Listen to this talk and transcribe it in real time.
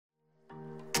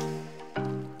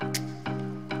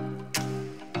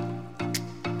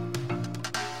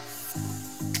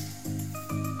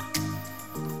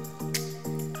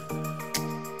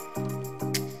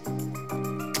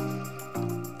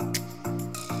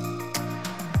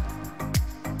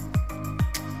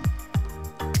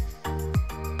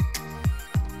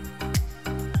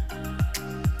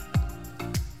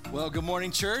Well, good morning,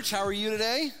 church. How are you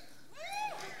today?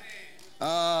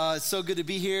 It's so good to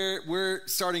be here. We're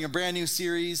starting a brand new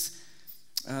series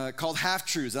called Half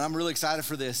Truths, and I'm really excited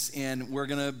for this. And we're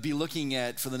going to be looking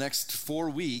at, for the next 4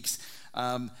 weeks,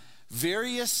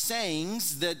 various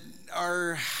sayings that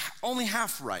are only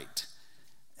half right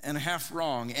and half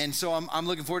wrong. And so I'm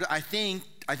looking forward to. I think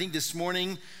this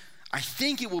morning, I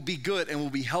think it will be good and will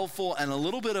be helpful and a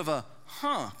little bit of a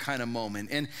kind of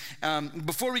moment. And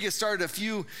before we get started, a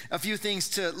few things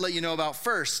to let you know about.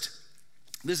 First,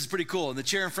 this is pretty cool. In the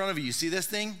chair in front of you see this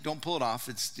thing? Don't pull it off.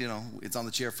 It's it's on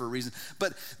the chair for a reason.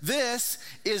 But this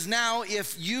is now,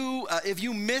 if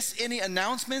you miss any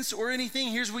announcements or anything,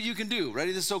 here's what you can do.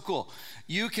 Ready? This is so cool.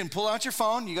 You can pull out your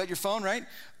phone. You got your phone, right?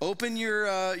 Open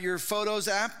your Photos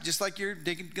app, just like you're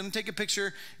going to take a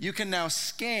picture. You can now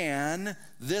scan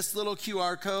this little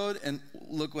QR code, and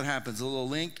look what happens. A little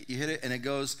link, you hit it, and it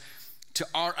goes to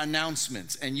our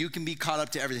announcements, and you can be caught up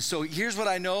to everything. So here's what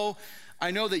I know. I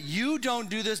know that you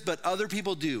don't do this, but other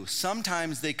people do.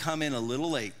 Sometimes they come in a little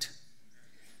late.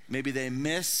 Maybe they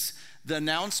miss the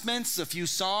announcements, a few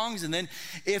songs, and then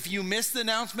if you miss the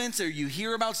announcements or you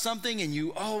hear about something and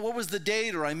what was the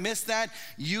date, or I missed that,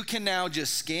 you can now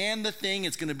just scan the thing.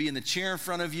 It's going to be in the chair in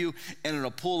front of you, and it'll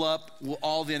pull up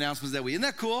all the announcements that isn't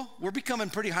that cool? We're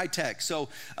becoming pretty high tech. So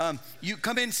you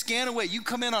come in, scan away. You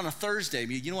come in on a Thursday.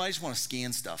 You know what? I just want to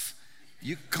scan stuff.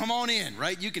 You come on in,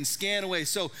 right? You can scan away.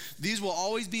 So these will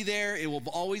always be there. It will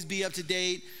always be up to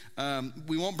date.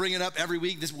 We won't bring it up every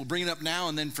week. We'll bring it up now,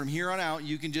 and then from here on out,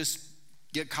 you can just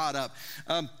get caught up.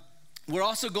 We're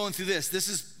also going through this. This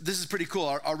is pretty cool.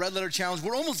 Our Red Letter Challenge.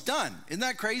 We're almost done. Isn't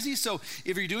that crazy? So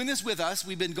if you're doing this with us,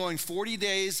 we've been going 40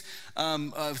 days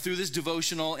through this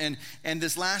devotional, and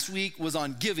this last week was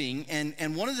on giving.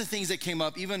 And one of the things that came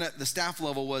up, even at the staff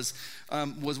level, was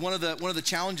one of the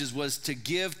challenges was to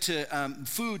give to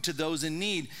food to those in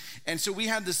need. And so we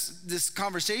had this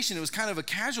conversation. It was kind of a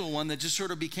casual one that just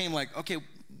sort of became like, okay,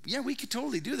 yeah, we could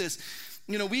totally do this.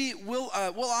 We'll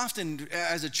often,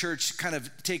 as a church, kind of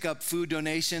take up food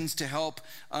donations to help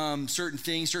certain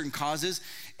things, certain causes.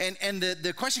 And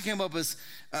the question came up was,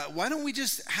 why don't we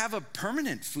just have a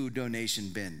permanent food donation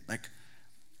bin? Like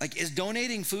is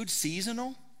donating food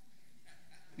seasonal?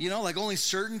 Like only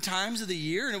certain times of the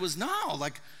year? And it was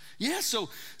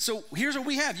so here's what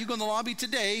we have. You go in the lobby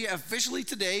today, officially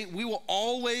today, we will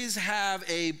always have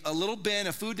a little bin,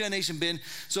 a food donation bin.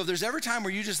 So if there's ever time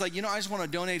where you just I just want to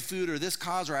donate food or this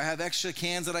cause, or I have extra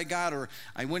cans that I got, or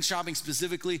I went shopping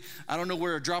specifically, I don't know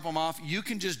where to drop them off, you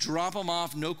can just drop them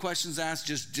off, no questions asked,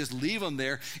 just leave them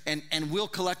there, and we'll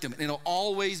collect them, and it'll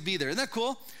always be there. Isn't that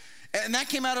cool? And that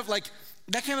came out of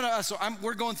us. So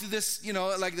we're going through this,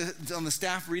 on the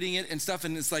staff reading it and stuff,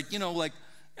 and it's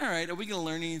all right, are we going to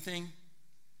learn anything?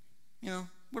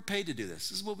 We're paid to do this.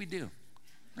 This is what we do,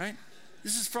 right?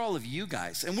 This is for all of you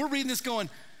guys. And we're reading this going,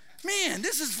 man,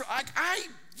 this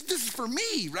is for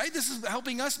me, right? This is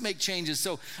helping us make changes.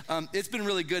 So it's been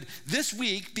really good. This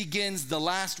week begins the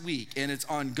last week, and it's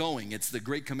ongoing. It's the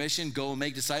Great Commission, go and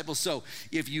make disciples. So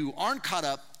if you aren't caught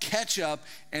up, catch up,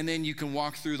 and then you can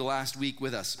walk through the last week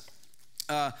with us.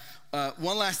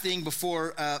 One last thing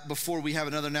before we have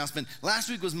another announcement. Last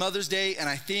week was Mother's Day, and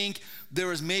I think there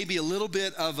was maybe a little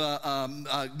bit of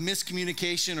a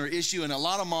miscommunication or issue, and a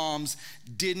lot of moms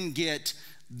didn't get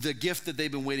the gift that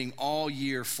they've been waiting all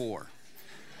year for.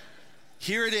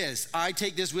 Here it is. I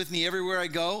take this with me everywhere I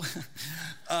go.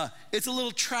 It's a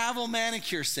little travel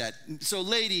manicure set. So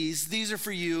ladies, these are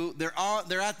for you. They're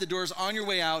at the doors on your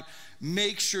way out.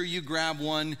 Make sure you grab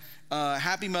one.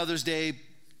 Happy Mother's Day.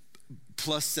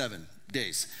 Plus 7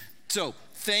 days. So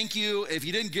thank you. If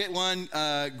you didn't get one,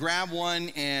 grab one.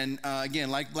 And again,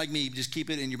 like me, just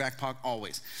keep it in your back pocket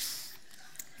always.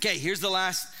 Okay, here's the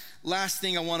last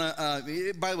thing I want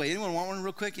to, by the way, anyone want one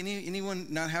real quick? Anyone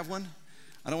not have one?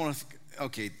 I don't want to,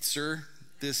 okay, sir,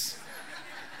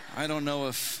 I don't know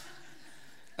if,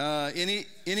 any,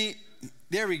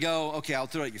 there we go. Okay, I'll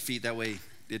throw it at your feet that way.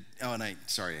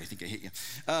 Sorry, I think I hit you.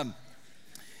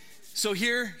 So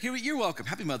here, you're welcome.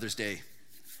 Happy Mother's Day.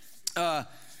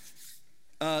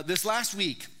 This last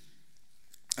week,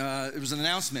 it was an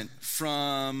announcement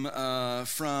from it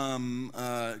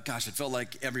felt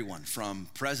like everyone, from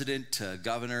president to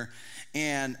governor,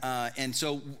 and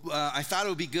so I thought it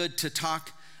would be good to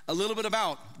talk a little bit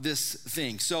about this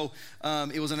thing. So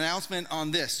it was an announcement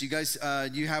on this. You guys,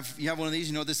 you have one of these.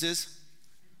 You know what this is?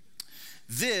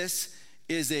 This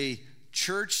is a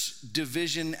church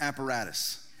division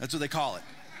apparatus. That's what they call it.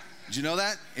 Did you know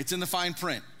that? It's in the fine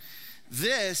print.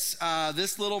 This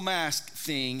little mask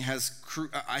thing has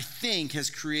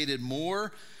created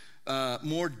more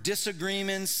more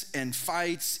disagreements and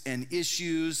fights and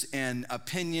issues and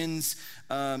opinions,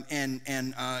 and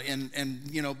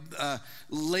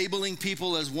labeling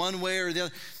people as one way or the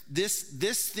other.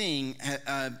 This thing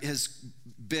has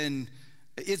been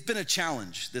a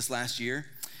challenge this last year.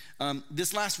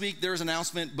 This last week, there was an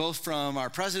announcement both from our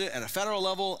president at a federal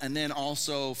level and then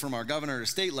also from our governor at a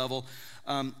state level.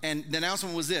 And the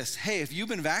announcement was this: hey, if you've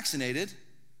been vaccinated,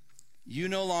 you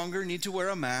no longer need to wear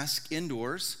a mask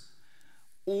indoors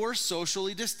or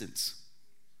socially distance.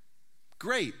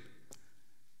 Great.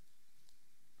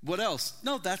 What else?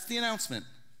 No, that's the announcement.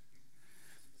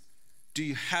 Do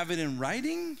you have it in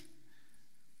writing?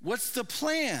 What's the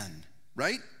plan,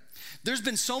 right? There's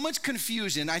been so much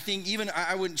confusion. I think even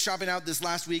I went shopping out this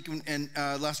last week and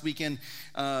last weekend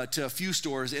to a few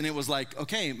stores, and it was like,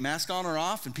 okay, mask on or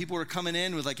off, and people were coming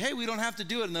in with like, hey, we don't have to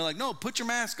do it, and they're like, no, put your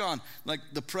mask on, like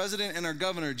the president and our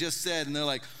governor just said, and they're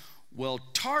like, well,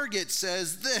 Target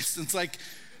says this, and it's like,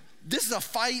 this is a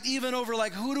fight even over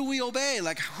like, who do we obey?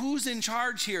 Like, who's in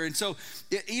charge here? And so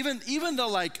even though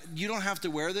like you don't have to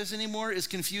wear this anymore is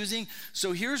confusing.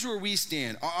 So here's where we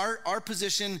stand. Our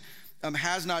position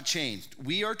has not changed.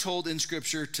 We are told in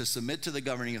Scripture to submit to the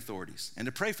governing authorities and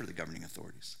to pray for the governing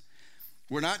authorities.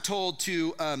 We're not told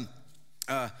to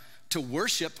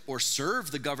worship or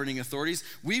serve the governing authorities.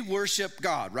 We worship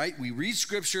God, right? We read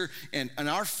Scripture, and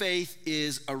our faith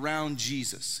is around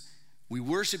Jesus. We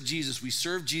worship Jesus, we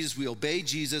serve Jesus, we obey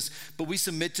Jesus, but we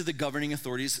submit to the governing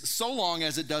authorities so long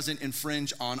as it doesn't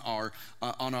infringe on our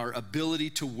ability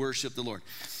to worship the Lord.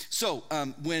 So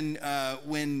when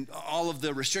all of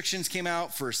the restrictions came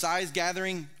out for size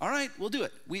gathering, all right, we'll do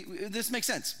it. This makes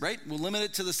sense, right? We'll limit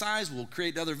it to the size. We'll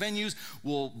create other venues.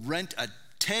 We'll rent a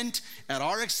tent at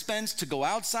our expense to go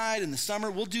outside in the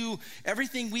summer. We'll do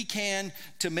everything we can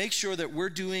to make sure that we're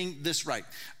doing this right.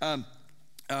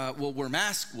 We'll wear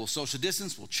masks, we'll social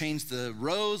distance, we'll change the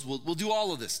rows, we'll do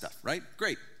all of this stuff, right?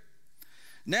 Great.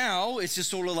 Now it's just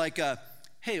sort of like,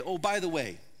 hey, oh, by the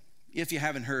way, if you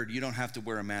haven't heard, you don't have to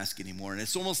wear a mask anymore. And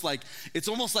it's almost like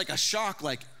a shock,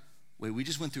 like, wait, we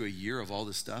just went through a year of all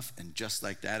this stuff, and just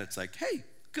like that, it's like, hey,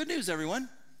 good news, everyone.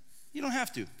 You don't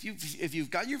have to. If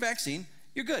you've got your vaccine,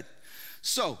 you're good.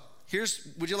 So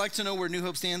would you like to know where New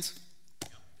Hope stands?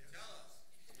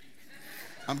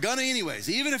 I'm gonna anyways,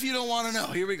 even if you don't wanna know.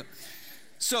 Here we go.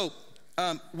 So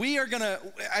we are gonna,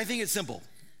 I think it's simple.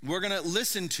 We're gonna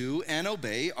listen to and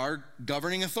obey our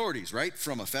governing authorities, right?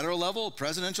 From a federal level,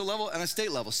 presidential level, and a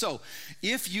state level. So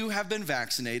if you have been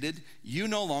vaccinated, you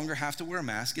no longer have to wear a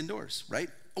mask indoors, right?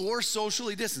 Or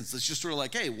socially distance. It's just sort of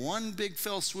like, hey, one big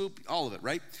fell swoop, all of it,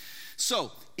 right?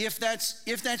 So if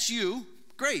that's you,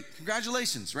 great,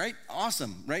 congratulations, right?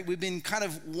 Awesome, right? We've been kind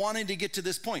of wanting to get to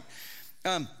this point.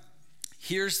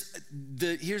 Here's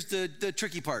the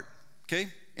tricky part, okay?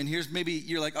 And here's maybe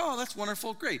you're like, oh, that's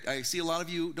wonderful, great. I see a lot of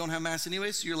you don't have masks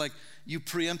anyway, so you're like, you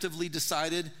preemptively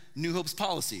decided New Hope's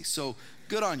policy, so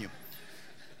good on you.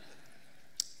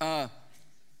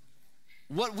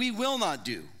 What we will not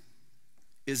do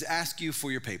is ask you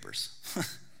for your papers.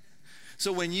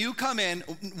 So when you come in,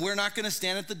 we're not gonna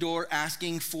stand at the door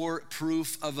asking for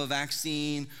proof of a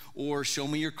vaccine or show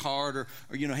me your card or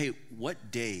hey, what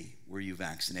day were you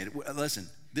vaccinated? Listen,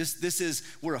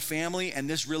 we're a family, and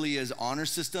this really is honor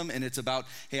system, and it's about,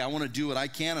 hey, I wanna do what I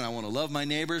can and I wanna love my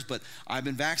neighbors, but I've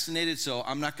been vaccinated, so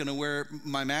I'm not gonna wear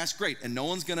my mask, great, and no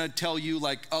one's gonna tell you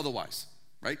like otherwise,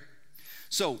 right?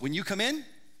 So when you come in,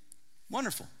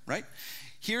 wonderful, right?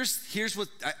 Here's what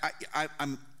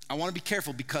I want to be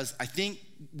careful, because I think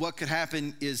what could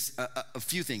happen is a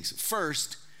few things.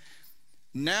 First,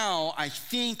 now I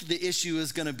think the issue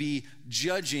is going to be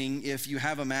judging if you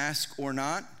have a mask or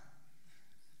not,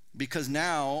 because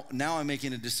now I'm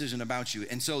making a decision about you.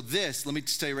 And so let me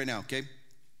just tell you right now, okay?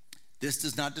 This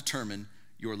does not determine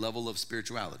your level of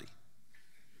spirituality,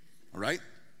 all right?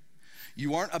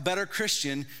 You aren't a better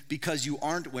Christian because you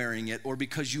aren't wearing it or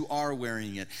because you are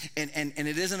wearing it. And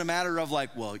it isn't a matter of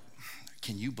like, well,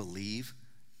 can you believe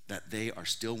that they are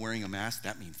still wearing a mask?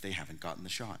 That means they haven't gotten the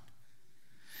shot.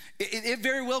 It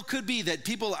very well could be that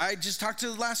people, I just talked to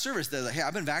the last service, they're like, hey,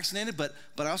 I've been vaccinated, but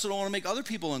I also don't want to make other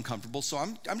people uncomfortable, so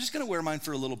I'm just going to wear mine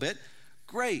for a little bit.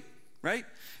 Great, right?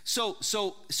 So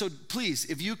please,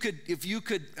 if you could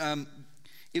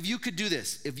do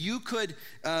this,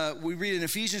 we read in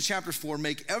Ephesians chapter 4,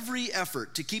 make every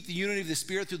effort to keep the unity of the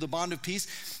Spirit through the bond of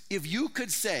peace. If you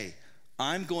could say,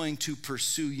 I'm going to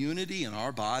pursue unity in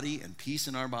our body and peace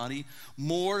in our body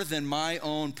more than my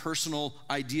own personal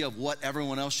idea of what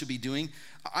everyone else should be doing.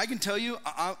 I can tell you,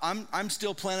 I'm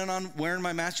still planning on wearing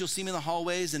my mask. You'll see me in the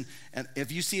hallways, and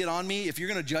if you see it on me, if you're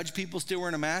gonna judge people still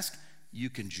wearing a mask, you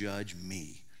can judge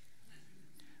me.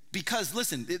 Because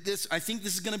listen, I think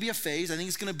this is going to be a phase. I think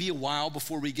it's going to be a while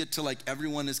before we get to like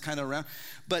everyone is kind of around.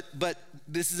 But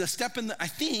this is a step in I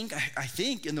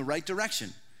think in the right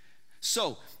direction.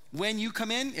 So when you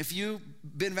come in, if you've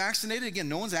been vaccinated, again,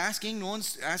 no one's asking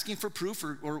for proof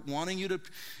or wanting you to,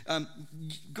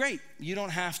 great, you don't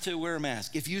have to wear a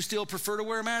mask. If you still prefer to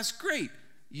wear a mask, great,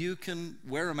 you can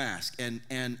wear a mask. And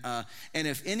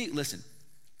if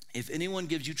anyone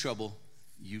gives you trouble,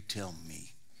 you tell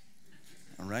me.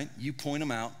 All right? You point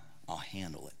them out, I'll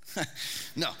handle it.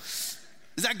 No.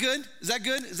 Is that good? Is that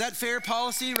good? Is that fair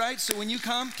policy, right? So when you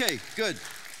come, okay, good.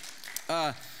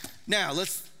 Now,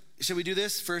 shall we do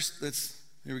this first?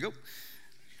 Here we go.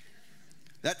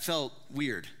 That felt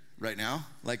weird right now,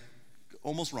 like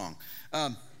almost wrong.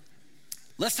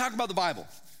 Let's talk about the Bible.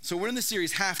 So we're in the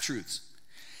series, Half-Truths.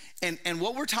 And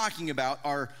what we're talking about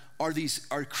are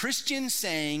Christian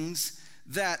sayings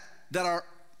that are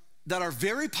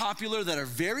very popular, that are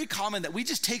very common, that we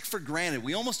just take for granted.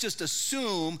 We almost just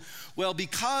assume, well,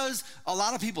 because a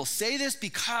lot of people say this,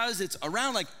 because it's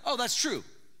around, like, oh, that's true.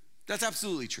 That's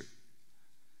absolutely true.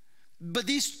 But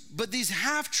these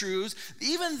half-truths,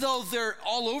 even though they're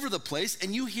all over the place,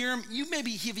 and you hear them, you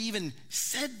maybe have even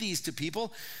said these to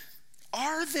people,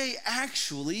 are they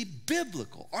actually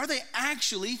biblical? Are they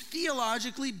actually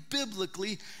theologically,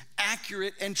 biblically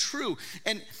accurate and true?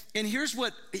 And here's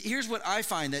what I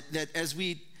find, that as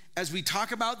we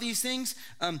talk about these things,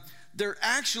 they're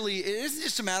actually, it isn't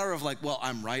just a matter of like, well,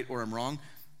 I'm right or I'm wrong.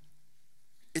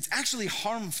 It's actually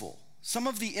harmful. Some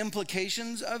of the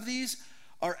implications of these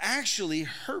are actually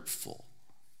hurtful.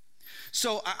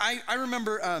 So I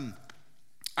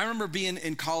remember being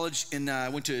in college, and I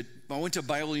went to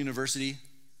Bible University.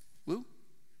 Woo?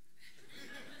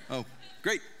 Oh,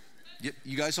 great.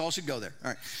 You guys all should go there.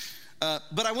 All right.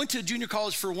 But I went to junior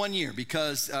college for 1 year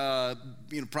because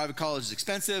private college is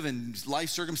expensive and life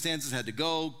circumstances, had to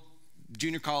go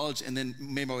junior college and then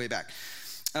made my way back.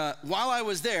 While I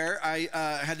was there, I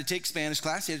had to take Spanish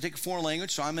class. I had to take a foreign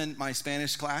language, so I'm in my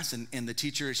Spanish class, and the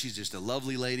teacher, she's just a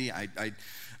lovely lady.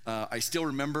 I still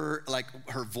remember like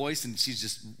her voice, and she's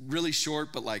just really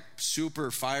short, but like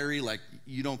super fiery, like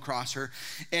you don't cross her.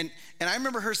 And I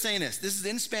remember her saying this. This is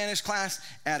in Spanish class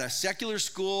at a secular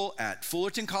school at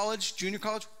Fullerton College, junior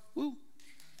college. Woo.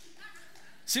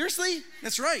 Seriously?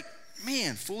 That's right.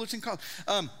 Man, Fullerton College.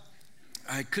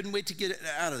 I couldn't wait to get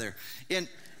out of there.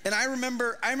 And I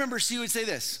remember she would say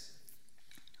this.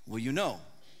 Well,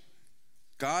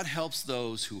 God helps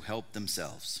those who help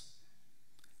themselves.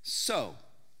 So,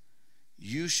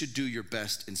 you should do your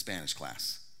best in Spanish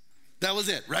class. That was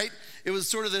it, right? It was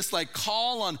sort of this like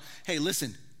call on, hey,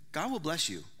 listen, God will bless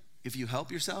you if you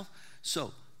help yourself.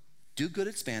 So, do good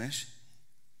at Spanish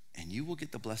and you will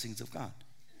get the blessings of God.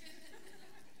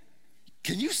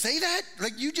 Can you say that?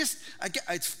 Like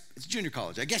it's junior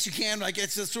college. I guess you can. Like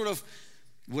it's a sort of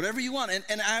whatever you want.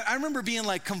 And I remember being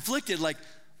like conflicted, like,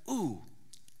 ooh,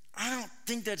 I don't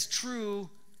think that's true.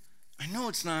 I know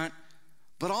it's not.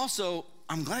 But also,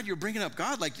 I'm glad you're bringing up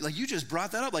God. Like you just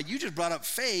brought that up. Like you just brought up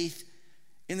faith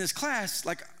in this class.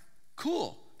 Like,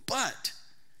 cool. But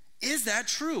is that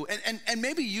true? And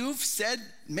maybe you've said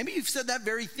that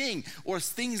very thing or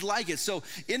things like it. So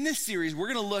in this series,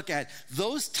 we're going to look at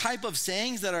those type of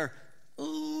sayings that are,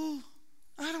 oh,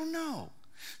 I don't know.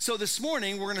 So this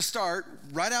morning, we're going to start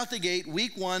right out the gate,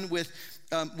 week one, with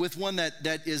one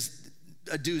that is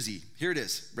a doozy. Here it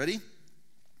is. Ready?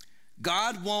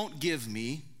 God won't give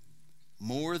me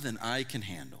more than I can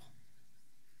handle.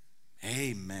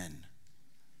 Amen.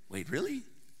 Wait, really?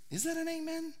 Is that an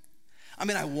amen? I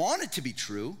mean, I want it to be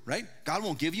true, right? God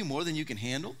won't give you more than you can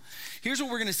handle. Here's what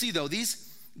we're going to see, though.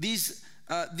 These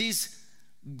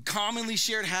commonly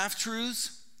shared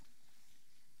half-truths,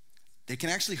 they can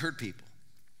actually hurt people.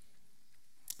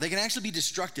 They can actually be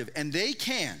destructive, and they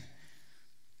can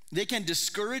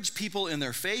discourage people in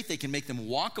their faith. They can make them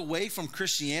walk away from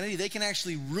Christianity. They can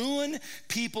actually ruin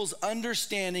people's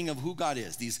understanding of who God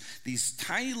is. These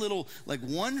tiny little, like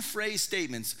one phrase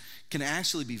statements can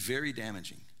actually be very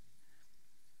damaging.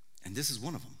 And this is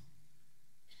one of them.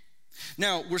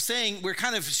 Now, we're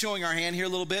kind of showing our hand here a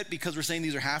little bit because we're saying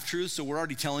these are half-truths. So we're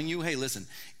already telling you, hey, listen,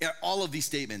 all of these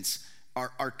statements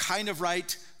are kind of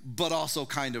right, but also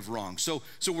kind of wrong. So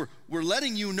we're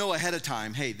letting you know ahead of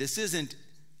time, hey, this isn't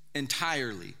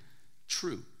entirely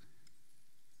true.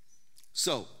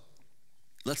 So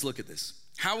let's look at this.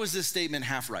 How is this statement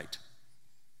half right?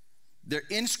 There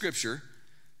in Scripture,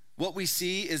 what we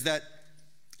see is that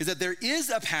there is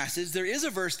a passage, there is a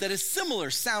verse that is similar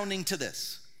sounding to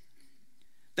this.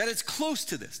 That it's close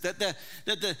to this. That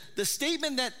the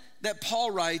statement that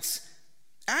Paul writes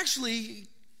actually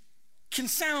can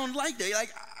sound like that.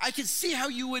 Like, I could see how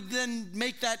you would then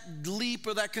make that leap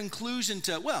or that conclusion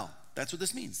to, well, that's what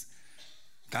this means.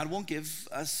 God won't give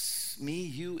us, me,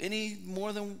 you, any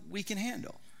more than we can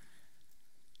handle.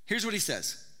 Here's what he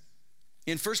says.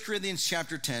 In 1 Corinthians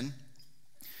chapter 10,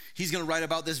 he's going to write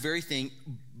about this very thing,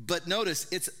 but notice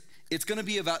it's going to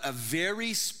be about a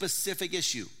very specific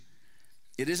issue.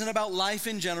 It isn't about life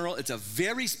in general. It's a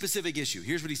very specific issue.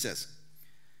 Here's what he says.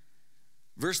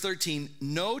 Verse 13,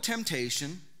 no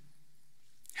temptation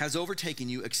has overtaken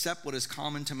you except what is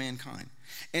common to mankind.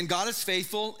 And God is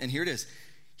faithful, and here it is.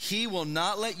 He will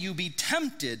not let you be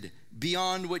tempted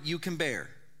beyond what you can bear.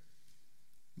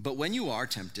 But when you are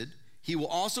tempted, he will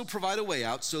also provide a way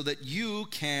out so that you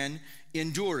can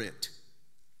endure it.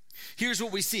 Here's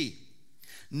what we see.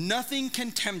 Nothing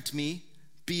can tempt me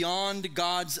beyond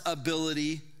God's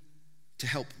ability to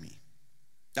help me.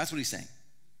 That's what he's saying.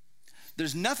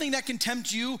 There's nothing that can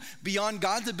tempt you beyond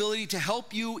God's ability to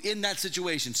help you in that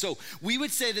situation. So we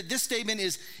would say that this statement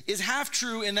is half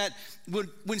true in that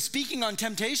when speaking on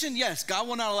temptation, yes, God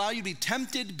will not allow you to be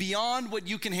tempted beyond what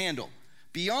you can handle,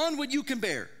 beyond what you can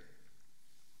bear.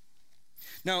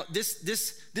 Now, this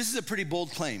is a pretty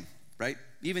bold claim, right?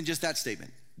 Even just that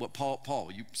statement. What,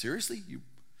 Paul, you seriously?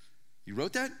 You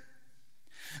wrote that?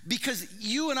 Because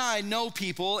you and I know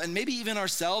people, and maybe even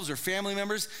ourselves or family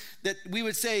members, that we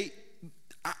would say,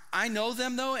 I know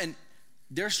them though, and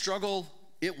their struggle,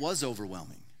 it was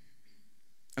overwhelming.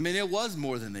 I mean, it was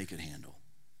more than they could handle.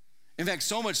 In fact,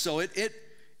 so much so, it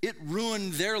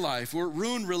ruined their life, or it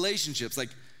ruined relationships. Like,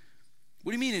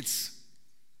 what do you mean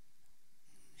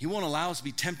he won't allow us to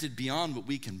be tempted beyond what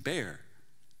we can bear?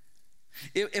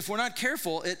 If we're not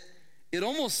careful, it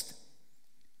almost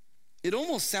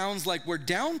sounds like we're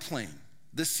downplaying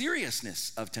the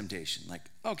seriousness of temptation. Like,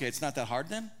 okay, it's not that hard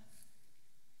then.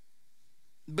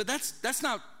 But that's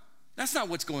not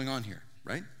what's going on here,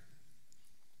 right?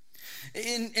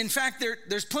 In fact,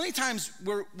 there's plenty of times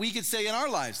where we could say in our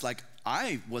lives, like,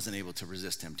 I wasn't able to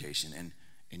resist temptation,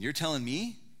 and you're telling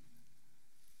me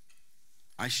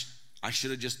I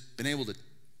should have just been able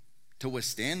to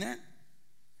withstand that?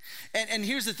 And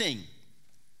here's the thing.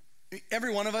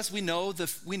 Every one of us, we know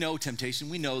temptation,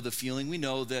 we know the feeling, we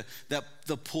know the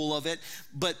pull of it,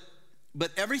 but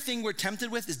everything we're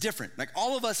tempted with is different. Like,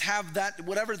 all of us have that,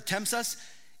 whatever tempts us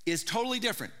is totally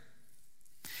different.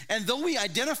 And though we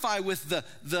identify with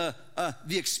the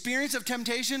experience of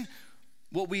temptation,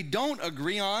 what we don't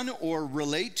agree on or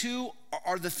relate to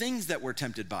are the things that we're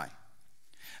tempted by.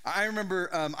 I remember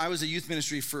I was a youth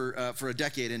ministry for a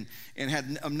decade and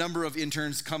had a number of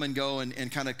interns come and go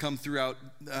and kind of come throughout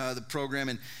the program.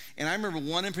 And I remember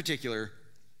one in particular,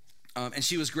 and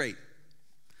she was great.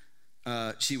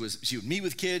 She would meet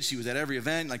with kids. She was at every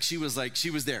event. She was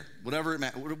there. Whatever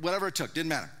it took, didn't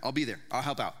matter. I'll be there. I'll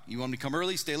help out. You want me to come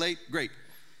early, stay late? Great.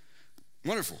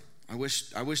 Wonderful. I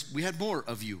wish we had more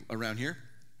of you around here.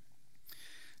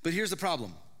 But here's the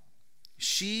problem.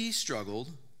 She struggled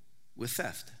with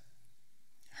theft.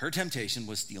 Her temptation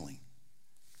was stealing.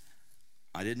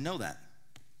 I didn't know that.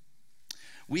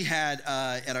 We had,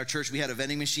 at our church, we had a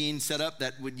vending machine set up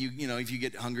that would, if you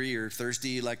get hungry or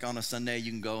thirsty, like on a Sunday,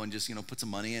 you can go and just, put some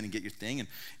money in and get your thing.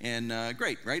 And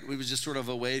great, right? It was just sort of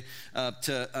a way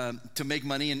to make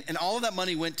money. And all of that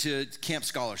money went to camp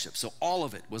scholarships. So all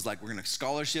of it was like, we're going to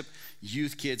scholarship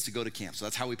youth kids to go to camp. So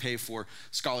that's how we pay for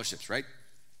scholarships, right?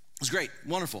 It was great,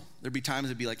 wonderful. There'd be times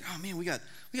it'd be like, oh man, we got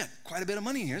quite a bit of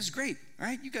money in here. This is great, all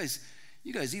right? You guys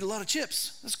eat a lot of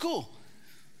chips. That's cool.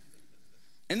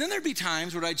 And then there'd be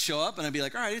times where I'd show up and I'd be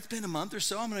like, all right, it's been a month or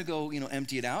so. I'm going to go,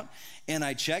 empty it out. And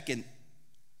I check and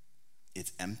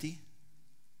it's empty.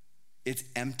 It's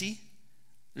empty.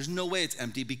 There's no way it's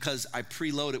empty because I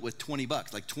preload it with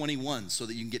 $20, like 21, so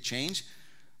that you can get change.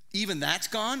 Even that's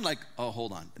gone. Like, oh,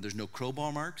 hold on. There's no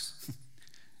crowbar marks.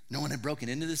 No one had broken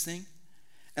into this thing.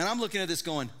 And I'm looking at this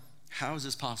going, how is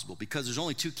this possible? Because there's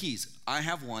only two keys. I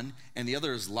have one and the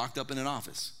other is locked up in an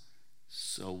office.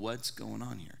 So what's going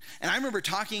on here? And I remember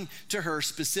talking to her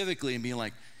specifically and being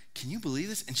like, can you believe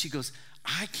this? And she goes,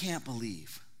 I can't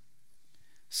believe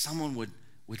someone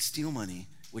would steal money,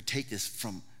 would take this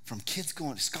from kids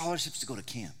going to scholarships to go to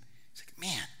camp. It's like,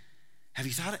 man, have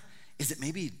you thought it? Is it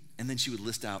maybe? And then she would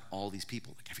list out all these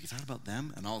people. Like, have you thought about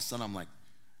them? And all of a sudden I'm like,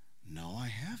 no, I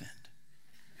haven't.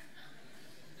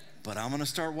 But I'm going to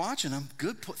start watching them.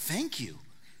 Good. Thank you.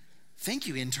 Thank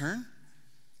you, intern,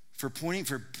 for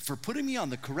putting me on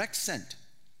the correct scent.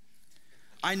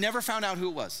 I never found out who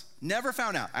it was. Never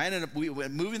found out. I ended up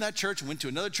moving that church, went to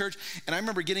another church, and I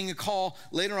remember getting a call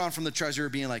later on from the treasurer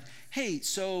being like, hey,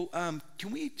 so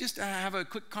can we just have a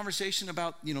quick conversation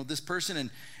about, this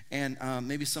person and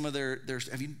maybe some of their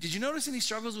did you notice any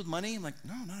struggles with money? I'm like,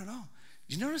 no, not at all.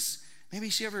 Did you notice maybe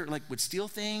she ever would steal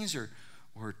things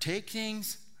or take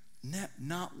things?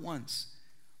 Not once.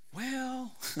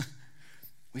 Well,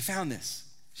 we found this.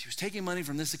 She was taking money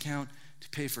from this account to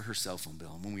pay for her cell phone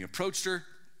bill. And when we approached her,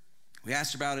 we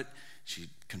asked her about it. She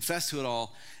confessed to it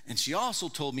all. And she also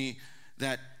told me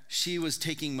that she was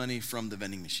taking money from the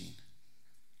vending machine.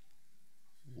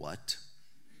 What?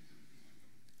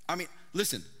 I mean,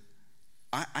 listen,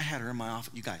 I had her in my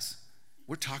office. You guys,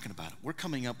 we're talking about it. We're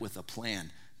coming up with a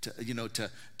plan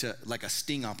to like a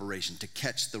sting operation to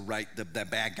catch the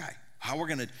bad guy. How we're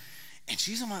gonna, and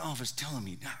she's in my office telling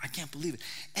me, I can't believe it.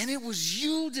 And it was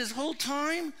you this whole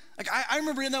time? Like, I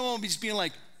remember in that moment just being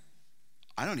like,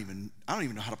 I don't even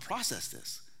know how to process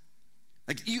this.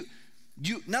 Like, you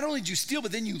not only did you steal,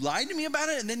 but then you lied to me about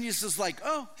it, and then you're just like,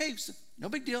 oh, hey, no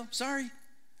big deal, sorry.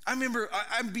 I remember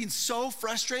I'm being so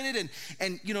frustrated,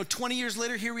 and 20 years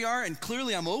later, here we are, and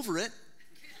clearly I'm over it.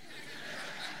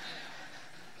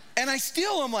 And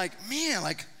I'm like, man,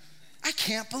 like, I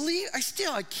can't believe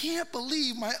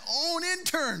my own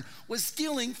intern was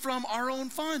stealing from our own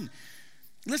fund.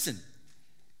 Listen,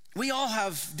 we all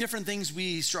have different things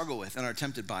we struggle with and are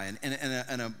tempted by.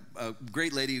 And a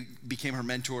great lady became her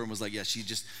mentor and was like, yeah,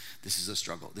 this is a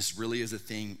struggle. This really is a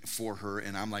thing for her.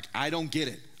 And I'm like, I don't get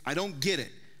it.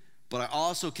 But I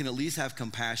also can at least have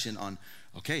compassion on,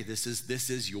 okay, this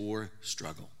is your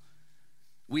struggle.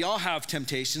 We all have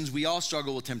temptations. We all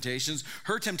struggle with temptations.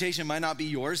 Her temptation might not be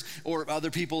yours or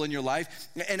other people in your life.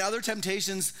 And other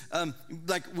temptations,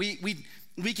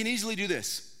 we can easily do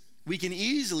this. We can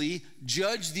easily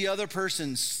judge the other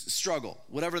person's struggle,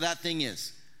 whatever that thing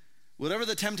is. Whatever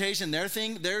the temptation, they're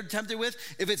tempted with,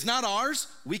 if it's not ours,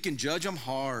 we can judge them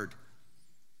hard.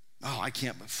 Oh, I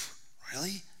can't,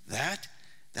 really?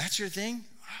 That's your thing?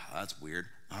 Oh, that's weird.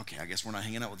 Okay, I guess we're not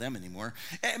hanging out with them anymore.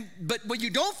 But what you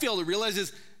don't fail to realize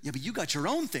is, yeah, but you got your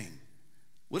own thing.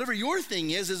 Whatever your thing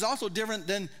is also different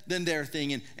than their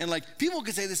thing. And like, people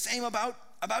could say the same about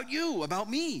you, about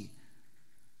me.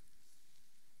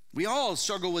 We all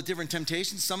struggle with different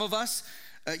temptations. Some of us,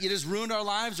 it has ruined our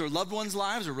lives or loved ones'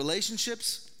 lives or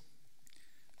relationships.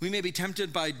 We may be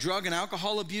tempted by drug and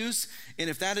alcohol abuse. And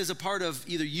if that is a part of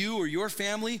either you or your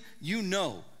family, you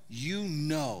know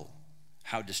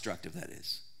how destructive that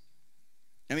is.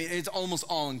 I mean, it's almost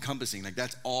all encompassing. Like,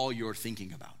 that's all you're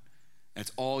thinking about.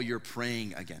 That's all you're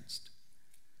praying against.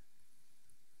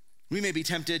 We may be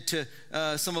tempted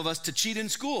to, some of us, to cheat in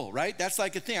school, right? That's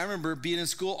like a thing. I remember being in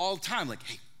school all the time. Like,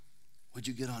 hey, what'd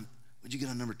you get on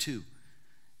number 2?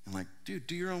 I'm like, dude,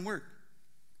 do your own work.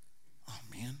 Oh,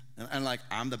 man. And like,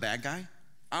 I'm the bad guy?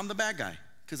 I'm the bad guy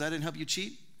because I didn't help you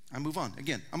cheat? I move on.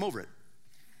 Again, I'm over it.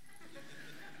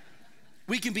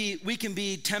 We can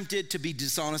be tempted to be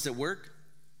dishonest at work.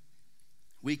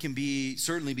 We can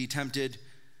certainly be tempted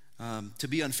to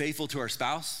be unfaithful to our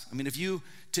spouse. I mean, if you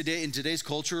in today's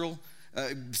cultural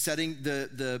setting,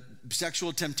 the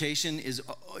sexual temptation is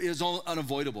all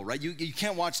unavoidable, right? You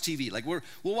can't watch TV. Like, we'll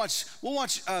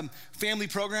watch family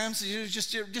programs,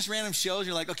 just random shows.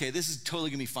 You're like, okay, this is totally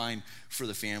gonna be fine for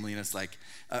the family, and it's like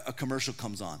a commercial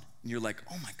comes on, and you're like,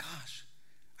 oh my gosh,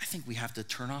 I think we have to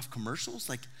turn off commercials.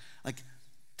 Like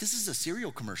this is a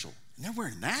cereal commercial, and they're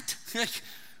wearing that. Like,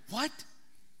 what?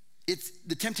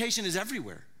 The temptation is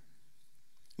everywhere.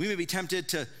 We may be tempted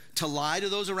to lie to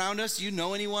those around us. You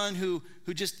know anyone who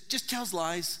just tells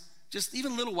lies, just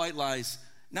even little white lies,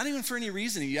 not even for any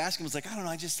reason. You ask them, it's like, I don't know,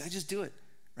 I just do it,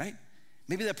 right?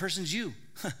 Maybe that person's you.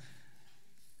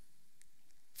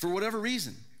 For whatever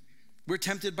reason, we're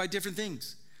tempted by different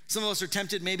things. Some of us are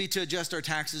tempted maybe to adjust our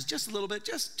taxes just a little bit,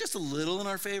 just a little in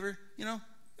our favor,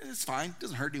 It's fine,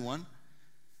 doesn't hurt anyone.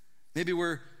 Maybe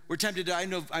we're tempted to,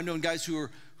 I've known guys who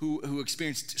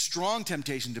experienced strong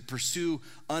temptation to pursue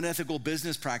unethical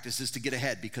business practices to get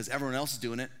ahead because everyone else is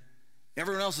doing it.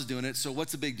 Everyone else is doing it, so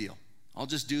what's the big deal? I'll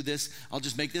just do this. I'll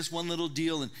just make this one little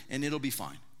deal and it'll be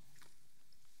fine.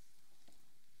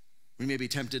 We may be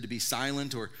tempted to be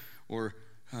silent or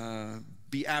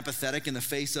be apathetic in the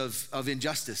face of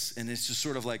injustice, and it's just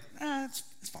sort of like,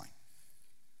 it's fine.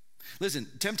 Listen,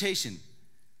 temptation,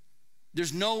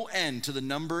 there's no end to the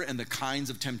number and the kinds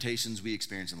of temptations we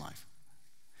experience in life.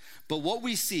 But what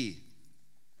we see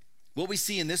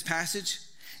in this passage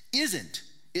isn't.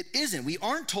 We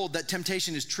aren't told that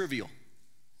temptation is trivial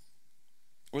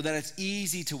or that it's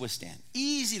easy to withstand,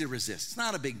 easy to resist. It's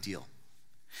not a big deal.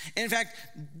 And in fact,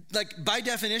 like by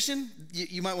definition,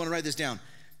 you might want to write this down.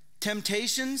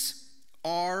 Temptations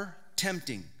are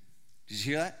tempting. Did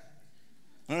you hear that?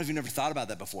 I don't know if you've never thought about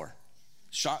that before.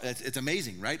 It's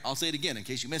amazing, right? I'll say it again in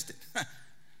case you missed it.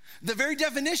 The very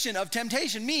definition of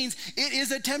temptation means it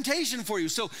is a temptation for you.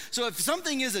 So if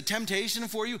something is a temptation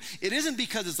for you, it isn't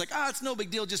because it's like, it's no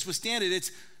big deal, just withstand it.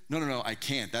 It's, no, I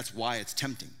can't. That's why it's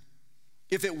tempting.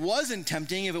 If it wasn't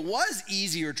tempting, if it was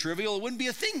easy or trivial, it wouldn't be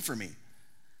a thing for me.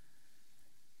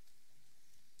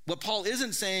 What Paul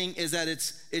isn't saying is that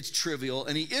it's trivial,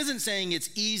 and he isn't saying it's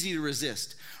easy to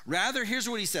resist. Rather, here's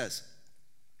what he says.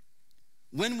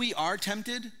 When we are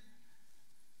tempted,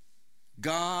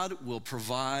 God will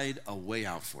provide a way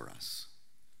out for us.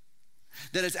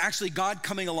 That it's actually God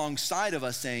coming alongside of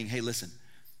us saying, hey, listen,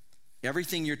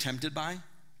 everything you're tempted by,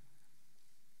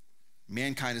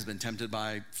 mankind has been tempted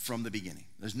by from the beginning.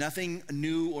 There's nothing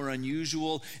new or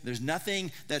unusual. There's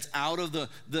nothing that's out of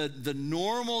the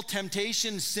normal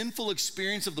temptation, sinful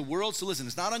experience of the world. So listen,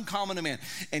 it's not uncommon to man.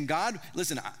 And God,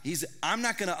 listen, I'm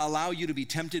not gonna allow you to be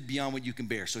tempted beyond what you can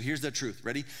bear. So here's the truth,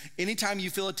 ready? Anytime you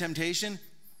feel a temptation,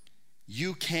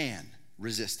 you can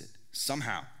resist it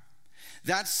somehow.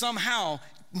 That somehow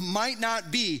might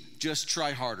not be just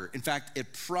try harder. In fact, it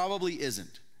probably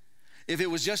isn't. If it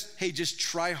was just, hey, just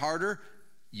try harder,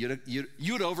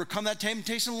 you'd overcome that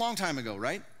temptation a long time ago,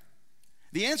 right?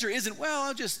 The answer isn't, well,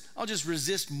 I'll just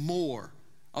resist more.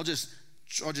 I'll just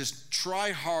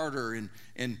try harder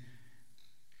and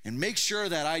make sure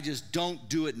that I just don't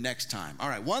do it next time. All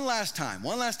right, one last time,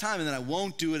 and then I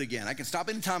won't do it again. I can stop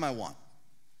anytime I want.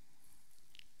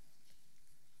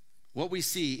 What we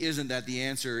see isn't that the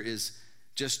answer is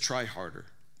just try harder,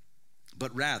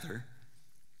 but rather,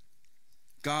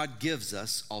 God gives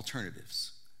us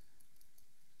alternatives.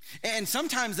 And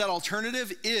sometimes that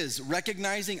alternative is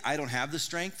recognizing I don't have the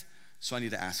strength, so I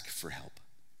need to ask for help.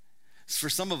 For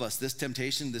some of us, this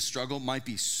temptation, this struggle might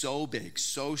be so big,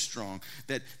 so strong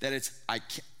that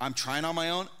I'm trying on my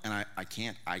own and I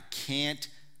can't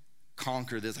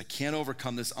conquer this. I can't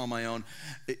overcome this on my own.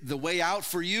 The way out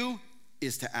for you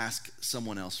is to ask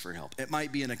someone else for help. It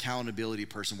might be an accountability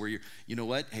person where you know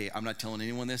what? Hey, I'm not telling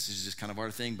anyone this is just kind of our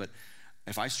thing, but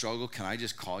if I struggle, can I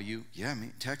just call you? Yeah,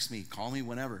 text me, call me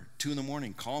whenever. 2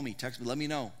 a.m, call me, text me, let me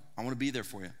know. I want to be there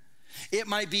for you. It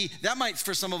might be, that might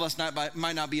for some of us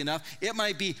might not be enough. It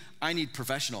might be, I need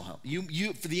professional help.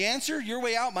 For the answer, your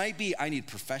way out might be, I need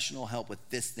professional help with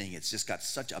this thing. It's just got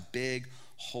such a big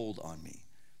hold on me.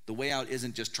 The way out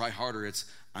isn't just try harder, it's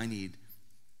I need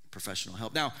professional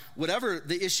help. Now, whatever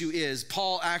the issue is,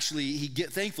 Paul actually,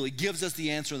 thankfully gives us the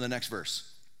answer in the next verse.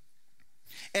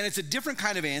 And it's a different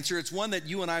kind of answer. It's one that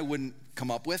you and I wouldn't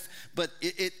come up with, but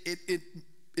it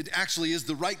actually is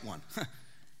the right one.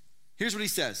 Here's what he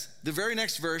says. The very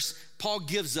next verse, Paul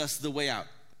gives us the way out.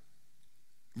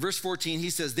 Verse 14, he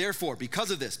says, therefore, because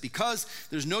of this, because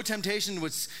there's no temptation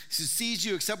which sees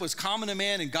you except what's common to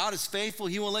man, and God is faithful,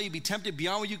 he won't let you be tempted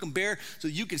beyond what you can bear, so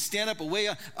you can stand up a way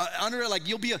under it, like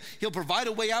he'll provide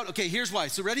a way out. Okay, here's why.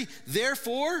 So ready?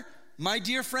 Therefore, my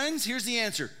dear friends, here's the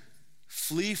answer.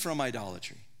 Flee from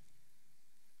idolatry.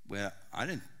 Well,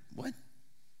 what?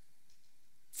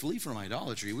 Flee from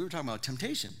idolatry? We were talking about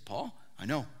temptation, Paul. I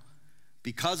know.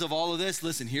 Because of all of this,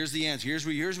 listen, here's the answer. Here's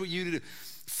what you do.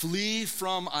 Flee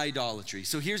from idolatry.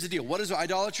 So here's the deal. What is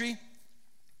idolatry?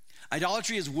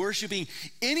 Idolatry is worshiping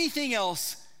anything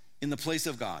else in the place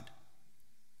of God.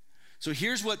 So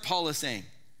here's what Paul is saying.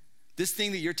 This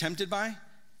thing that you're tempted by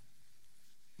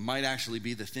might actually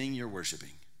be the thing you're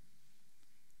worshiping.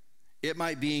 It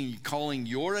might be calling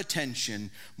your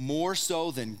attention more so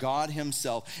than God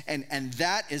himself. And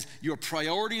that is, your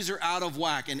priorities are out of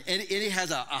whack. And it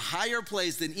has a higher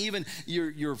place than even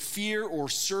your fear or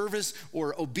service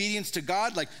or obedience to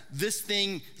God. Like this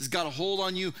thing has got a hold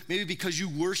on you, maybe because you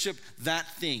worship that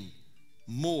thing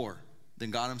more than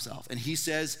God himself. And he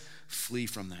says, flee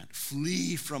from that.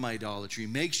 Flee from idolatry.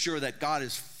 Make sure that God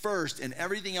is first and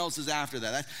everything else is after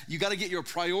that. You got to get your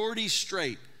priorities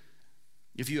straight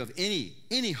if you have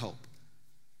any hope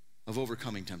of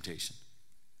overcoming temptation.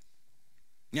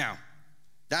 Now,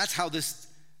 that's how this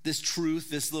truth,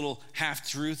 this little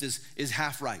half-truth is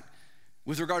half right.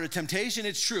 With regard to temptation,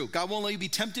 it's true. God won't let you be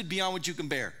tempted beyond what you can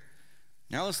bear.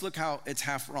 Now let's look how it's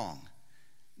half wrong,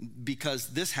 because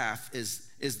this half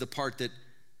is the part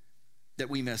that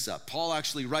we mess up. Paul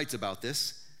actually writes about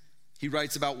this. He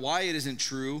writes about why it isn't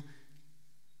true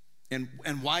and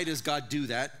why does God do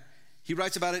that. He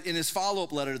writes about it in his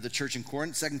follow-up letter to the church in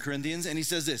Corinth, 2 Corinthians, and he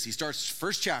says this. He starts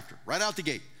first chapter, right out the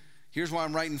gate. Here's why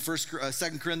I'm writing 2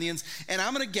 Corinthians, and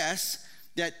I'm going to guess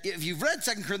that if you've read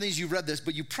 2 Corinthians, you've read this,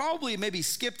 but you probably maybe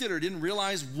skipped it or didn't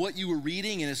realize what you were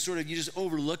reading, and it's sort of, you just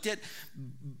overlooked it.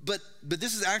 But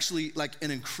this is actually like an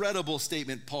incredible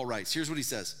statement Paul writes. Here's what he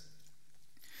says.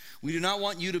 We do not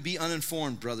want you to be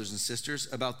uninformed, brothers and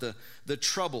sisters, about the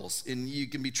troubles. And you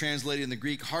can be translated in the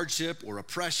Greek hardship or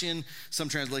oppression. Some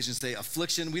translations say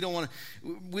affliction. We don't want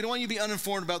you to be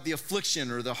uninformed about the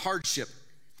affliction or the hardship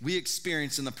we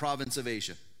experienced in the province of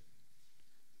Asia.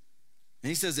 And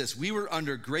he says this, we were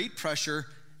under great pressure,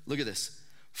 look at this,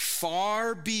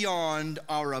 far beyond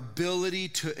our ability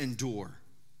to endure,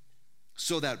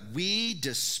 so that we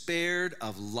despaired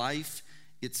of life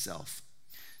itself.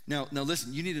 Now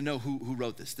listen, you need to know who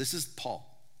wrote this. This is Paul.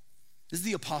 This is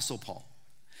the Apostle Paul.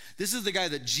 This is the guy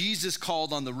that Jesus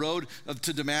called on the road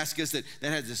to Damascus that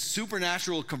had this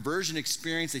supernatural conversion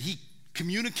experience, that he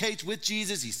communicates with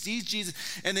Jesus, he sees Jesus,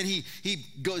 and then he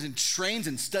goes and trains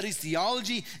and studies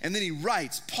theology, and then he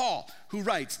writes, Paul, who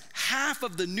writes half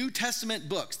of the New Testament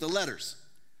books, the letters.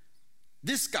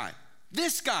 This guy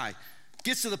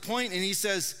gets to the point and he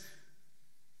says,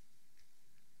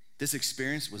 this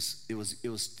experience was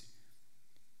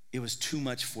too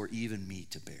much for even me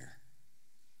to bear.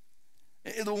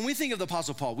 When we think of the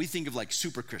Apostle Paul, we think of like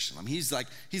super Christian. I mean,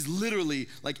 he's literally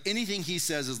like anything he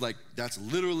says is like, that's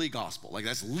literally gospel. Like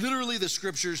that's literally the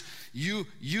scriptures. You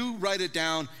write it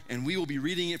down and we will be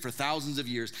reading it for thousands of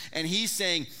years. And he's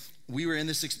saying, we were in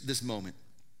this moment.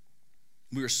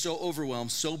 We were so overwhelmed,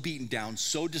 so beaten down,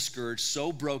 so discouraged,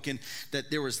 so broken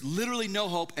that there was literally no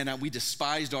hope, and we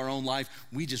despised our own life.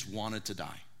 We just wanted to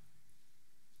die.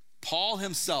 Paul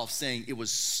himself saying it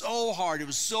was so hard, it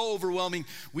was so overwhelming,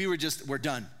 we're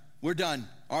done. We're done.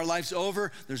 Our life's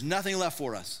over. There's nothing left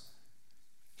for us.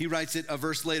 He writes it a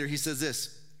verse later. He says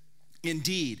this,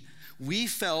 indeed, we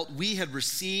felt we had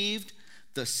received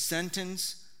the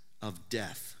sentence of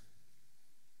death.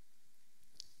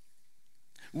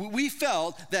 We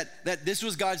felt that this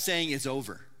was God saying it's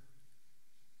over.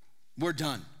 We're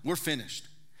done. We're finished.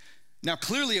 Now,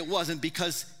 clearly it wasn't,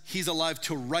 because he's alive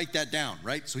to write that down,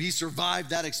 right? So he survived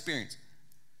that experience.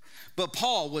 But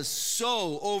Paul was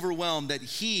so overwhelmed that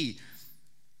he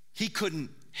couldn't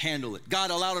handle it. God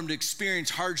allowed him to experience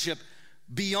hardship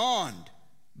beyond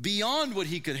what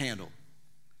he could handle.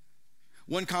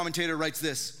 One commentator writes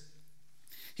this.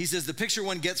 He says, the picture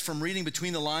one gets from reading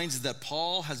between the lines is that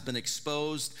Paul has been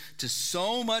exposed to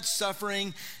so much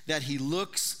suffering that he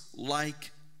looks like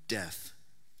death.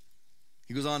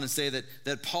 He goes on to say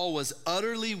that Paul was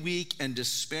utterly weak and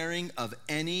despairing of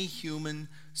any human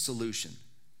solution.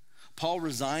 Paul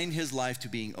resigned his life to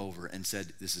being over and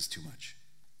said, this is too much.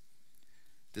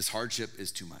 This hardship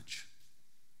is too much.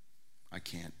 I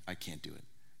can't do it.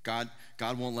 God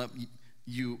won't let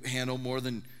you handle more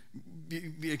than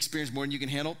experience more than you can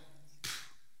handle.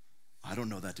 I don't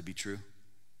know that to be true.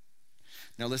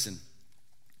 Now listen,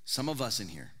 some of us in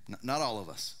here, not all of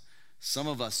us, some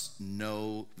of us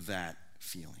know that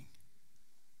feeling.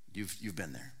 You've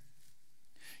been there.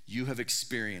 You have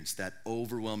experienced that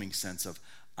overwhelming sense of,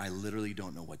 I literally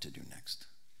don't know what to do next.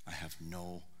 I have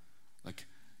no,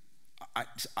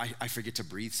 I forget to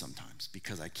breathe sometimes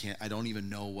because I don't even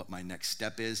know what my next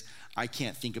step is. I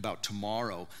can't think about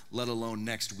tomorrow, let alone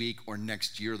next week or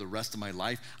next year, the rest of my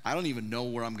life. I don't even know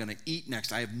where I'm gonna eat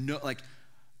next. I have no,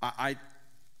 I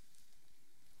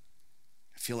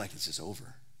feel like it's just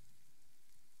over.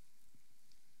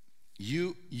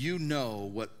 You know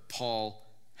what Paul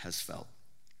has felt.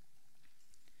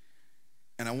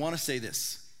 And I wanna say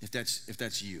this, if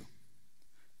that's you.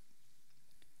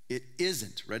 It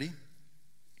isn't, ready?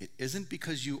 It isn't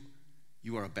because you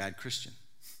are a bad Christian.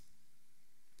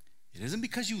 It isn't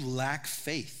because you lack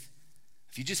faith.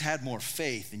 If you just had more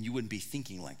faith, then you wouldn't be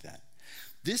thinking like that.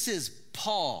 This is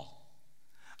Paul,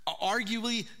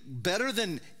 arguably better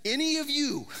than any of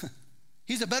you.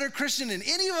 He's a better Christian than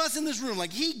any of us in this room.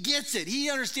 Like, he gets it,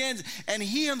 he understands, and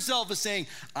he himself is saying,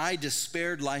 I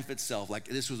despaired life itself. Like,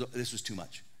 this was too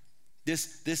much.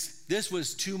 This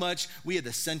was too much. We had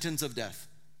the sentence of death.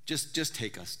 Just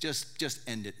take us. Just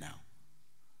end it now.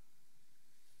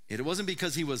 It wasn't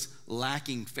because he was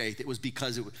lacking faith. It was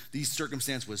because these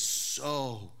circumstance was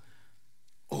so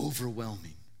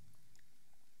overwhelming.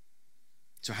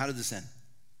 So how did this end?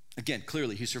 Again,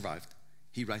 clearly he survived.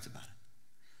 He writes about it.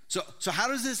 So how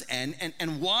does this end,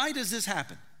 and why does this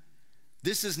happen?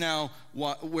 This is now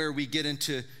where we get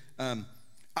into, I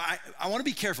want to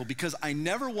be careful because I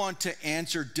never want to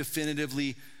answer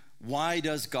definitively, why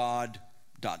does God ...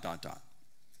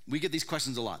 We get these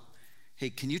questions a lot. Hey,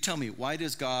 can you tell me, why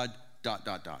does God ...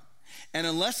 And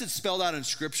unless it's spelled out in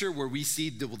scripture where we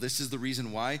see, well, this is the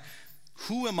reason why,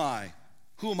 who am I?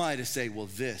 Who am I to say, well,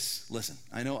 listen,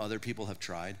 I know other people have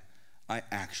tried. I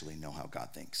actually know how God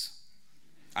thinks.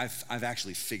 I've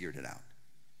actually figured it out.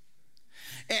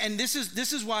 And this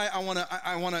is why I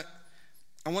want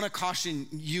to caution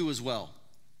you as well.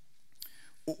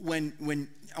 When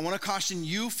I want to caution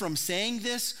you from saying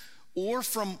this, or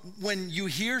from when you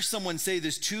hear someone say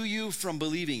this to you, from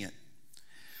believing it.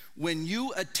 When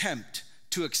you attempt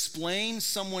to explain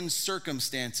someone's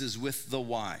circumstances with the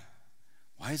why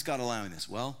is God allowing this?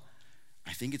 Well,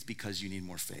 I think it's because you need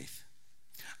more faith.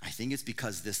 I think it's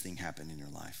because this thing happened in your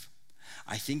life.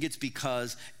 I think it's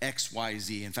because X, Y,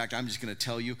 Z. In fact, I'm just going to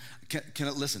tell you,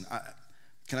 can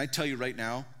I tell you right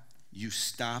now, you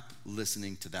stop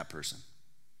listening to that person.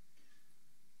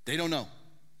 They don't know.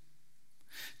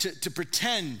 To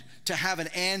pretend to have an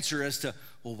answer as to,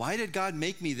 well, why did God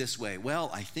make me this way?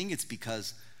 Well, I think it's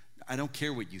because I don't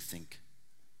care what you think.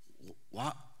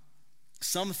 What?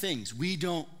 Some things we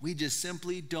just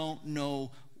simply don't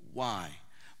know why.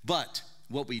 But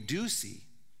what we do see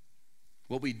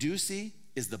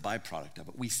is the byproduct of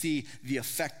it. We see the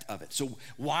effect of it. So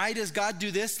why does God do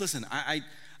this? Listen, I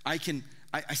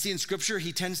see in Scripture,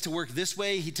 he tends to work this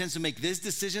way. He tends to make these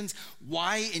decisions.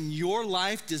 Why in your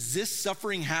life does this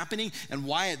suffering happening? And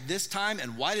why at this time?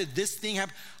 And why did this thing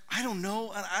happen? I don't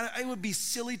know. It would be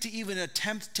silly to even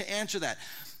attempt to answer that.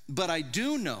 But I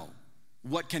do know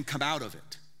what can come out of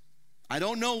it. I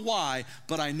don't know why,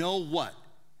 but I know what.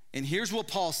 And here's what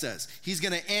Paul says. He's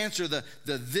going to answer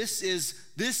this is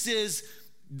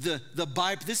the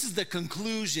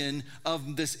conclusion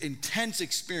of this intense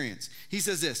experience. He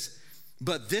says this,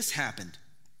 but this happened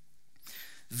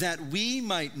that we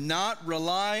might not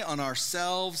rely on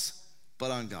ourselves,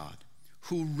 but on God,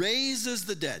 who raises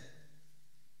the dead.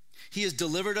 He has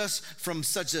delivered us from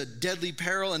such a deadly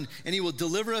peril, and he will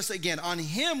deliver us again. On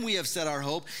him we have set our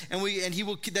hope, and he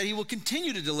will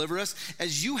continue to deliver us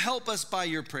as you help us by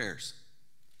your prayers.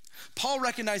 Paul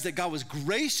recognized that God was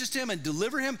gracious to him and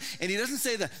delivered him, and he doesn't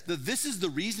say that this is the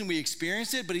reason we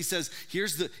experience it, but he says,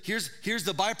 here's the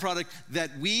byproduct,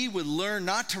 that we would learn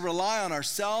not to rely on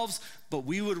ourselves, but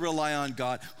we would rely on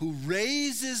God, who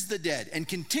raises the dead and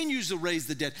continues to raise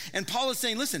the dead. And Paul is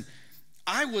saying, listen,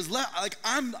 I'm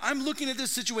looking at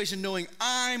this situation knowing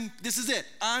this is it,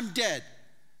 I'm dead.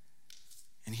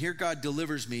 And here God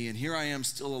delivers me, and here I am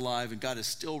still alive, and God is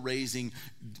still raising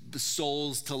the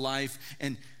souls to life.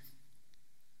 And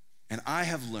I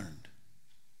have learned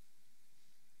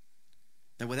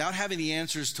that without having the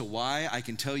answers to why, I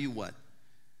can tell you what,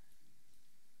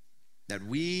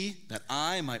 that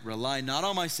I might rely not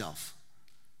on myself,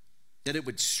 that it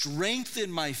would strengthen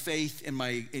my faith and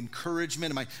my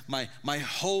encouragement and my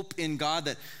hope in God,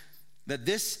 that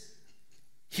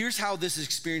here's how this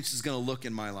experience is going to look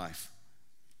in my life.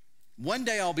 One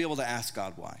day I'll be able to ask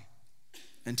God why.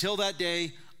 Until that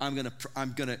day, I'm gonna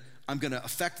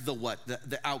affect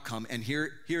the outcome, and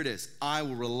here it is. I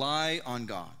will rely on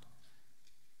God.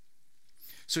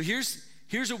 So here's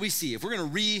what we see. If we're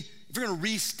gonna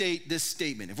restate this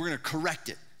statement, if we're gonna correct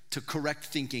it, to correct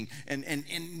thinking, and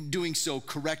in doing so,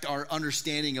 correct our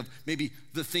understanding of maybe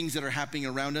the things that are happening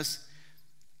around us.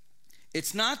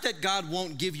 It's not that God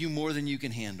won't give you more than you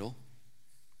can handle,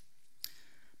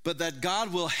 but that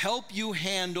God will help you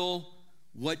handle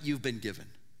what you've been given.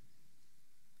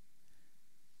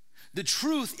 The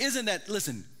truth isn't that,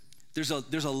 listen, there's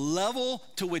a level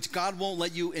to which God won't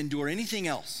let you endure anything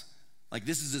else. Like,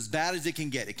 this is as bad as it can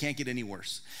get. It can't get any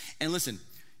worse. And listen,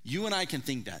 you and I can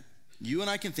think that. You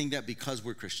and I can think that because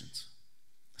we're Christians.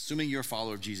 Assuming you're a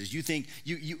follower of Jesus. You think,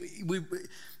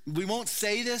 we won't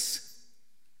say this.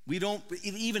 We don't,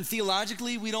 even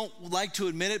theologically, we don't like to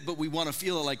admit it, but we want to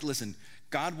feel it like, listen,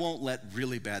 God won't let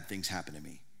really bad things happen to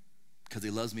me because he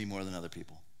loves me more than other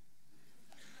people.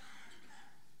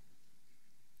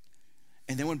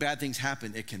 And then when bad things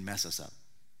happen, it can mess us up.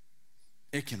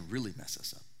 It can really mess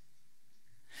us up.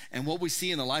 And what we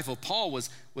see in the life of Paul was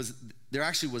there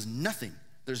actually was nothing.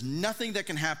 There's nothing that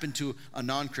can happen to a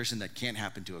non-Christian that can't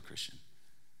happen to a Christian.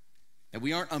 And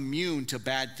we aren't immune to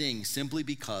bad things simply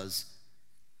because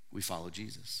we follow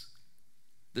Jesus.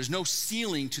 There's no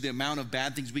ceiling to the amount of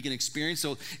bad things we can experience.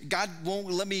 So God won't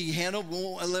let me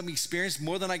experience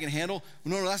more than I can handle.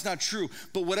 No, that's not true.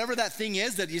 But whatever that thing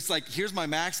is, that it's like, here's my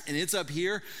max and it's up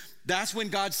here, that's when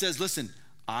God says, listen,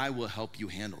 I will help you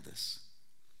handle this.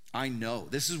 I know.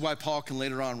 This is why Paul can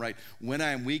later on write, when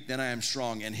I am weak, then I am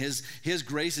strong. And his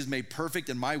grace is made perfect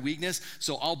in my weakness.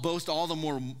 So I'll boast all the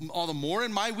more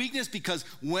in my weakness, because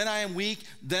when I am weak,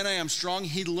 then I am strong.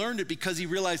 He learned it because he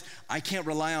realized I can't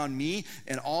rely on me.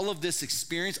 And all of this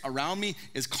experience around me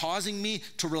is causing me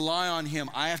to rely on him.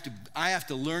 I have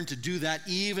to learn to do that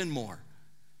even more.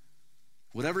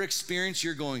 Whatever experience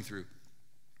you're going through.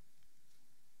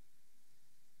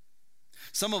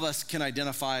 Some of us can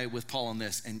identify with Paul on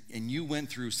this, and you went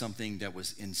through something that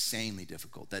was insanely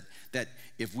difficult, that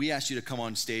if we asked you to come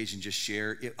on stage and just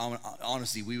share,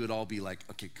 honestly, we would all be like,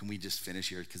 okay, can we just finish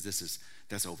here? Because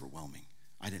that's overwhelming.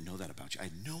 I didn't know that about you. I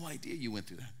had no idea you went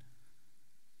through that.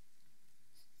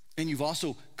 And you've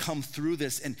also come through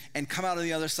this and come out on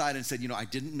the other side and said, I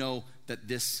didn't know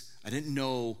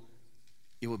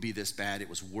it would be this bad. It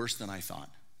was worse than I thought.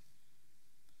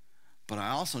 But I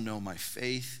also know my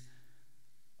faith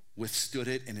withstood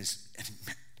it and is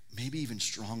maybe even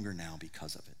stronger now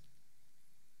because of it.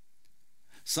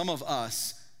 Some of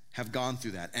us have gone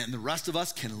through that, and the rest of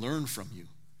us can learn from you,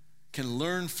 can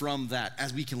learn from that,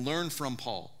 as we can learn from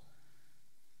Paul.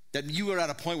 That you were at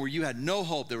a point where you had no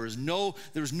hope. There was no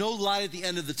light at the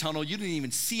end of the tunnel. You didn't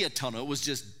even see a tunnel. It was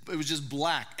just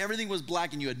black. Everything was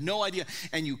black, and you had no idea.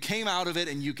 And you came out of it,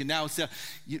 and you can now say,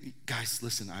 guys,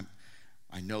 listen,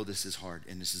 I know this is hard,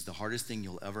 and this is the hardest thing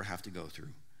you'll ever have to go through.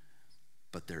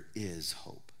 But there is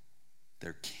hope.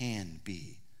 There can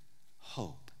be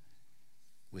hope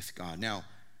with God. Now,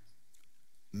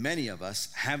 many of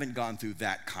us haven't gone through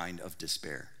that kind of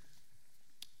despair.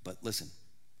 But listen,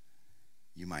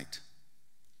 you might.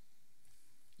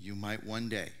 You might one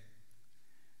day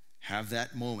have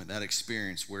that moment, that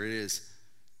experience where it is,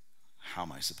 how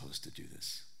am I supposed to do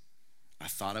this? I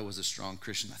thought I was a strong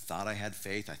Christian. I thought I had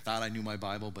faith. I thought I knew my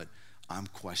Bible, but I'm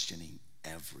questioning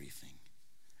everything.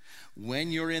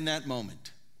 When you're in that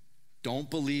moment, don't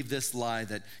believe this lie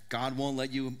that God won't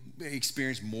let you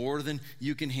experience more than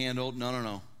you can handle.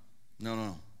 No.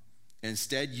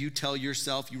 Instead, you tell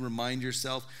yourself, you remind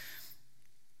yourself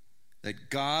that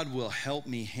God will help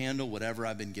me handle whatever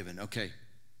I've been given. Okay,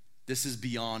 this is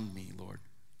beyond me, Lord.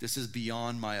 This is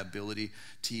beyond my ability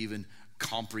to even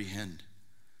comprehend.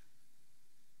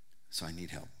 So I need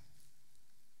help.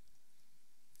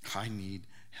 I need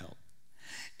help.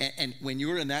 And when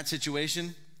you're in that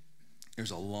situation,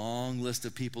 there's a long list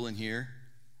of people in here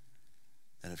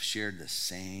that have shared the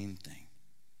same thing,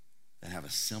 that have a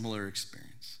similar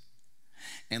experience.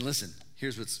 And listen,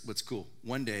 here's what's cool.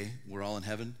 One day, we're all in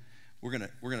heaven. We're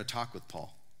gonna talk with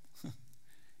Paul.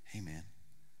 Hey man,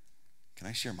 can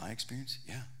I share my experience?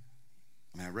 Yeah.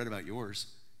 I mean, I read about yours.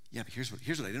 Yeah, but here's what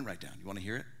I didn't write down. You want to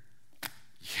hear it?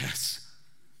 Yes.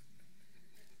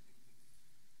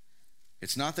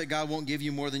 It's not that God won't give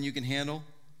you more than you can handle,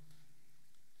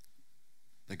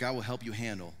 that God will help you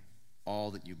handle all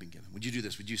that you've been given. Would you do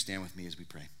this? Would you stand with me as we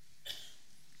pray?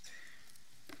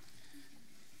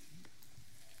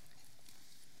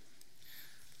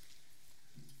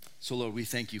 So Lord, we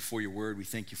thank you for your word. We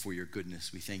thank you for your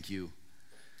goodness. We thank you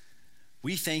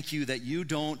that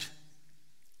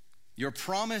your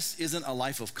promise isn't a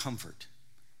life of comfort.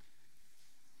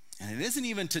 And it isn't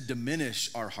even to diminish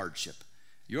our hardship.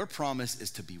 Your promise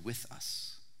is to be with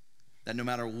us. That no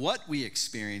matter what we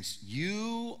experience,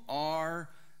 you are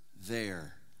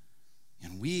there.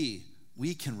 And we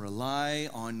can rely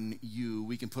on you.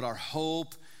 We can put our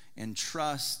hope and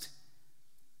trust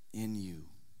in you.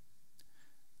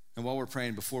 And while we're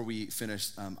praying, before we finish,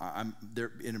 I'm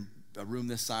there in a room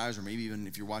this size, or maybe even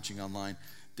if you're watching online,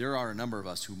 there are a number of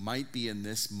us who might be in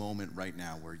this moment right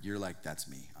now where you're like, that's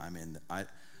me. I'm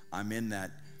in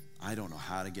that. I don't know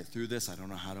how to get through this. I don't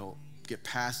know how to get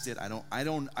past it. I don't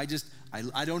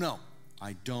know.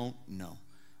 I don't know.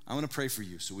 I'm going to pray for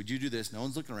you. So would you do this? No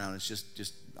one's looking around.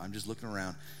 It's I'm just looking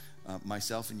around,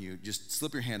 myself and you. Just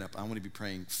slip your hand up. I want to be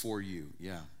praying for you.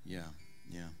 Yeah.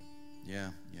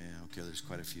 Okay, there's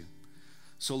quite a few.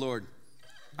 So Lord,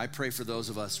 I pray for those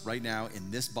of us right now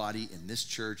in this body, in this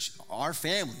church, our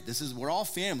family. We're all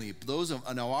family. Those of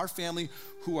our family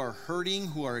who are hurting,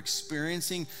 who are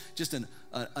experiencing just an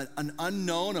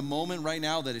unknown, a moment right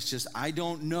now that it's just, I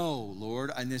don't know,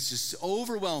 Lord, and it's just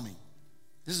overwhelming.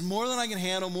 This is more than I can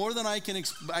handle, more than I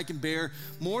can bear,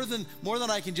 more than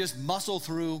I can just muscle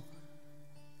through.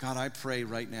 God, I pray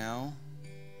right now,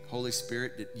 Holy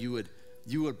Spirit, that you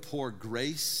would pour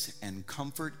grace and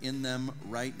comfort in them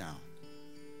right now.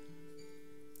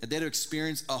 That they'd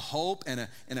experience a hope and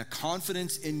a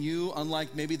confidence in you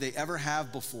unlike maybe they ever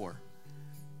have before.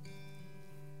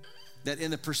 That in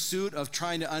the pursuit of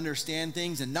trying to understand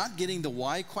things and not getting the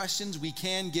why questions, we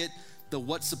can get the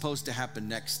what's supposed to happen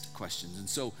next questions. And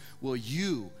so will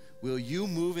you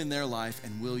move in their life,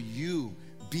 and will you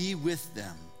be with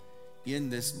them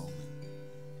in this moment?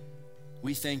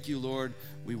 We thank you, Lord.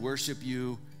 We worship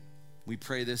you. We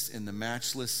pray this in the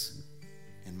matchless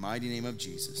and mighty name of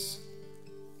Jesus.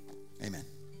 Amen.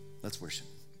 Let's worship.